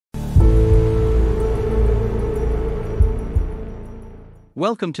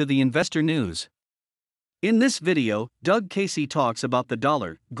Welcome to the Investor News. In this video, Doug Casey talks about the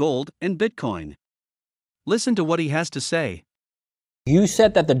dollar, gold, and Bitcoin. Listen to what he has to say. You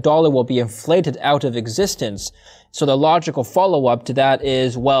said that the dollar will be inflated out of existence. So the logical follow-up to that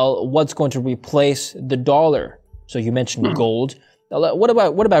is, well, what's going to replace the dollar? So you mentioned gold. What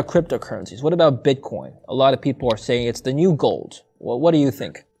about cryptocurrencies? What about Bitcoin? A lot of people are saying it's the new gold. Well, what do you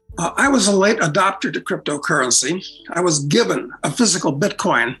think? I was a late adopter to cryptocurrency. I was given a physical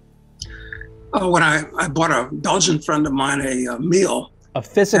Bitcoin when I bought a Belgian friend of mine a meal. A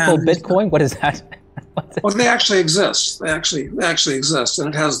physical Bitcoin? What is that? Well, they actually exist. They actually exist,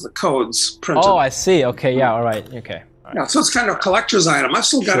 and it has the codes printed. Oh, I see. Okay, yeah, all right. Okay. All right. Yeah, so it's kind of a collector's item. I've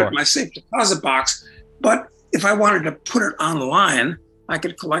still got it in my safe deposit box, but if I wanted to put it online, I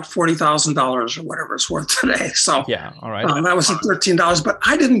could collect $40,000 or whatever it's worth today. So yeah, all right. That was at $13, but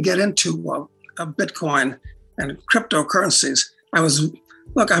I didn't get into Bitcoin and cryptocurrencies.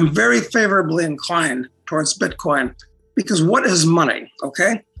 I'm very favorably inclined towards Bitcoin because what is money?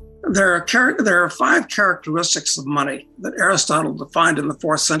 Okay, there are 5 characteristics of money that Aristotle defined in the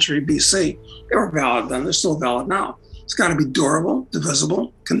 4th century BC. They were valid then; they're still valid now. It's got to be durable,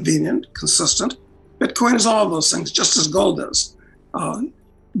 divisible, convenient, consistent. Bitcoin is all of those things, just as gold is.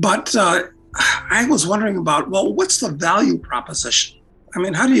 But I was wondering about, well, what's the value proposition? I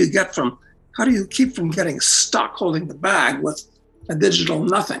mean, how do you keep from getting stuck holding the bag with a digital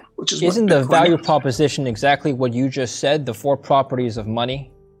nothing, which is Isn't the value proposition exactly what you just said, the 4 properties of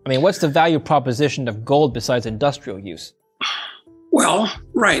money? I mean, what's the value proposition of gold besides industrial use? Well,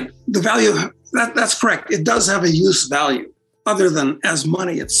 right. The value, that's correct. It does have a use value other than as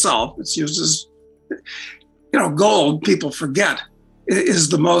money itself. It's used as, gold, people forget, is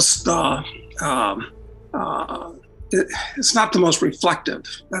the most, it's not the most reflective.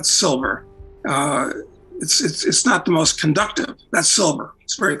 That's silver. It's not the most conductive. That's silver.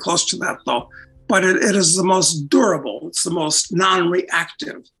 It's very close to that though. But it is the most durable. It's the most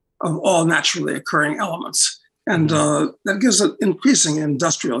non-reactive of all naturally occurring elements. And that gives it increasing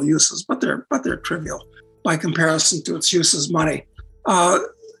industrial uses, but they're trivial by comparison to its use as money.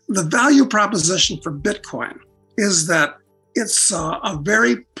 The value proposition for Bitcoin is that it's a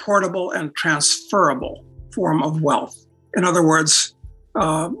very portable and transferable form of wealth. In other words,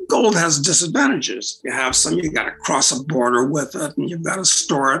 gold has disadvantages. You have some, you got to cross a border with it and you've got to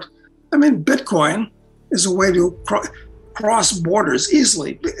store it. I mean, Bitcoin is a way to cross borders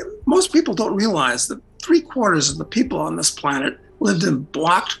easily. Most people don't realize that 3/4 of the people on this planet lived in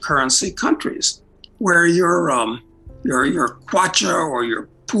blocked currency countries where your kwacha or your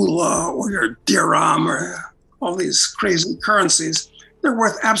pula or your dirham or all these crazy currencies, they're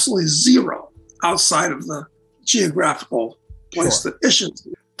worth absolutely zero outside of the geographical place that issues.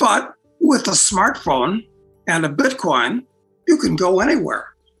 But with a smartphone and a Bitcoin, you can go anywhere.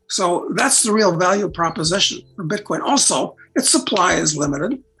 So that's the real value proposition for Bitcoin. Also, its supply is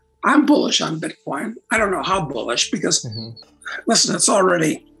limited. I'm bullish on Bitcoin. I don't know how bullish because, listen, it's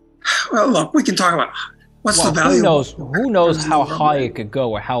already, well, look, we can talk about what's the value. Who knows how high it could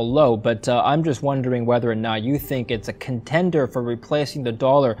go or how low, but I'm just wondering whether or not you think it's a contender for replacing the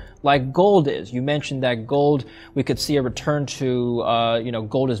dollar like gold is. You mentioned that gold, we could see a return to,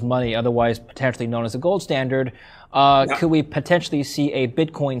 gold as money, otherwise potentially known as the gold standard. Could we potentially see a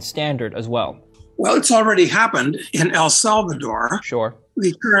Bitcoin standard as well? Well, it's already happened in El Salvador. Sure.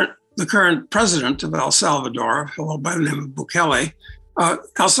 The current president of El Salvador, a fellow by the name of Bukele,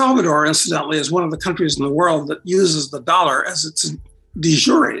 El Salvador, incidentally, is one of the countries in the world that uses the dollar as its de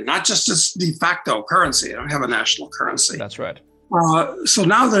jure, not just its de facto currency. They don't have a national currency. That's right. So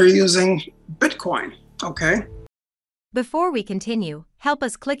now they're using Bitcoin, okay? Before we continue, help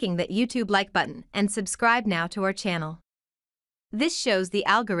us clicking that YouTube like button and subscribe now to our channel. This shows the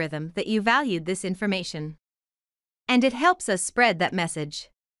algorithm that you valued this information. And it helps us spread that message.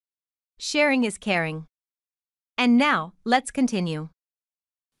 Sharing is caring. And now, let's continue.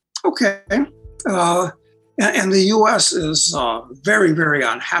 Okay. And the U.S. is very, very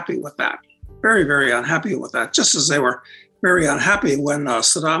unhappy with that. Very, very unhappy with that, just as they were very unhappy when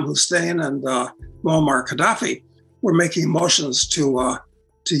Saddam Hussein and Muammar Gaddafi were making motions to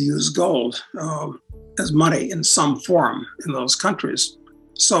use gold as money in some form in those countries.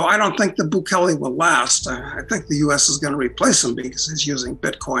 So I don't think that Bukele will last. I think the U.S. is going to replace him because he's using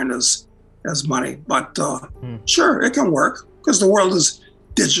Bitcoin as money. But sure, it can work because the world is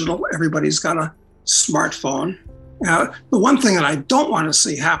digital. Everybody's got a smartphone. The one thing that I don't want to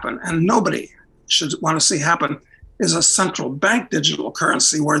see happen, and nobody should want to see happen, is a central bank digital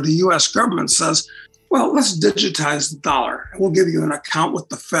currency where the U.S. government says, well, let's digitize the dollar. We'll give you an account with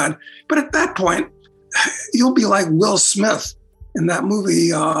the Fed. But at that point, you'll be like Will Smith in that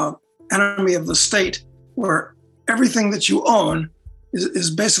movie, Enemy of the State, where everything that you own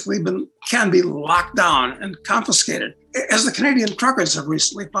is basically can be locked down and confiscated, as the Canadian truckers have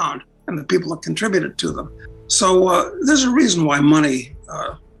recently found, and the people that contributed to them. So there's a reason why money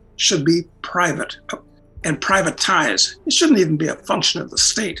should be private and privatized. It shouldn't even be a function of the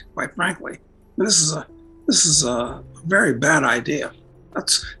state, quite frankly. And this is a very bad idea.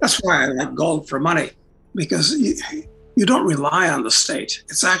 That's why I like gold for money, because you don't rely on the state.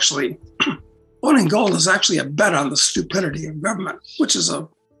 It's actually owning gold is actually a bet on the stupidity of government, which is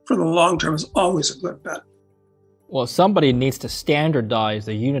for the long term is always a good bet. Well, somebody needs to standardize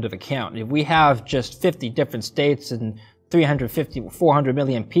the unit of account. If we have just 50 different states and 350, 400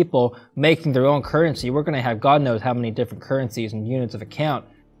 million people making their own currency, we're going to have God knows how many different currencies and units of account.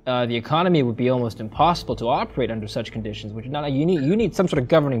 The economy would be almost impossible to operate under such conditions. Which you need some sort of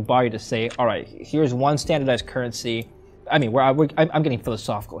governing body to say, all right, here's one standardized currency. I mean, I'm getting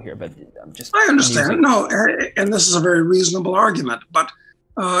philosophical here, but I'm just. I understand. No, and this is a very reasonable argument. But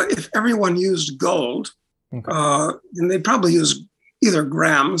if everyone used gold, okay, then they'd probably use either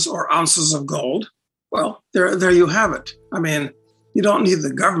grams or ounces of gold. Well, there you have it. I mean, you don't need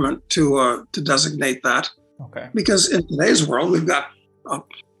the government to designate that. Okay. Because in today's world, we've got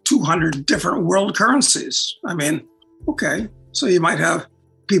 200 different world currencies. I mean, okay, so you might have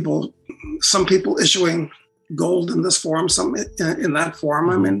some people issuing gold in this form, some in that form.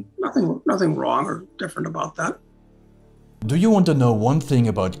 I mean, nothing wrong or different about that. Do you want to know one thing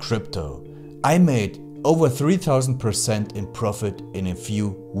about crypto? I made over 3,000% in profit in a few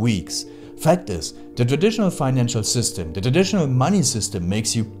weeks. Fact is, the traditional financial system, the traditional money system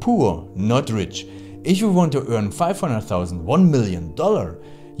makes you poor, not rich. If you want to earn $500,000, $1 million,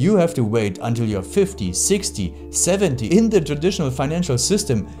 you have to wait until you're 50, 60, 70 in the traditional financial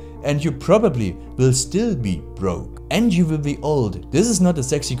system, and you probably will still be broke. And you will be old. This is not a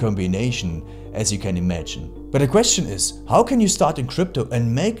sexy combination, as you can imagine. But the question is, how can you start in crypto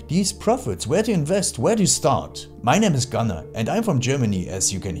and make these profits? Where to invest? Where to start? My name is Gunnar and I'm from Germany,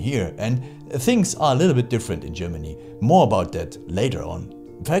 as you can hear, and things are a little bit different in Germany. More about that later on.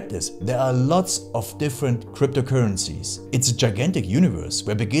 Fact is, there are lots of different cryptocurrencies. It's a gigantic universe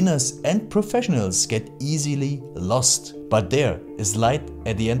where beginners and professionals get easily lost. But there is light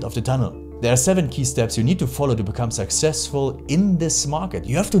at the end of the tunnel. There are 7 key steps you need to follow to become successful in this market.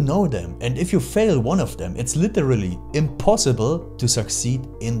 You have to know them, and if you fail one of them, it's literally impossible to succeed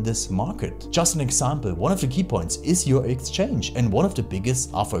in this market. Just an example, one of the key points is your exchange, and one of the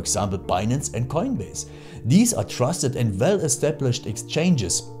biggest are, for example, Binance and Coinbase. These are trusted and well-established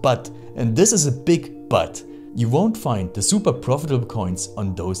exchanges, but, and this is a big but, you won't find the super profitable coins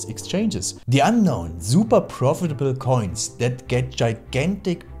on those exchanges. The unknown super profitable coins that get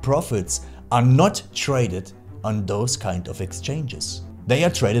gigantic profits are not traded on those kind of exchanges. They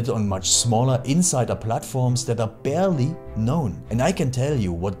are traded on much smaller insider platforms that are barely known. And I can tell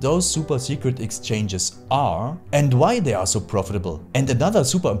you what those super secret exchanges are and why they are so profitable. And another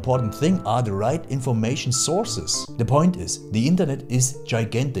super important thing are the right information sources. The point is, the internet is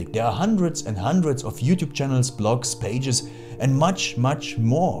gigantic. There are hundreds and hundreds of YouTube channels, blogs, pages, and much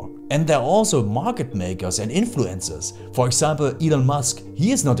more. And there are also market makers and influencers. For example, Elon Musk,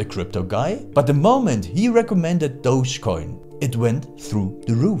 he is not a crypto guy, but the moment he recommended Dogecoin, it went through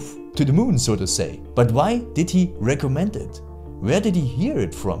the roof, to the moon, so to say. But why did he recommend it? Where did he hear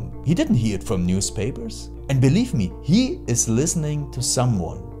it from? He didn't hear it from newspapers. And believe me, he is listening to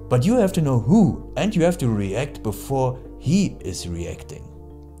someone. But you have to know who, and you have to react before he is reacting.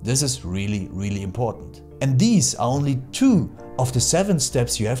 This is really, really important. And these are only 2 of the 7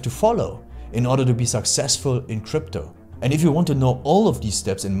 steps you have to follow in order to be successful in crypto. And if you want to know all of these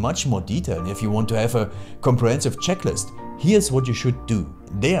steps in much more detail, and if you want to have a comprehensive checklist, here's what you should do.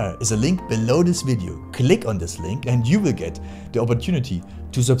 There is a link below this video. Click on this link and you will get the opportunity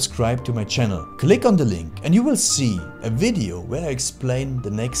to subscribe to my channel. Click on the link and you will see a video where I explain the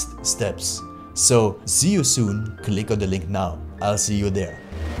next steps. So see you soon. Click on the link now. I'll see you there.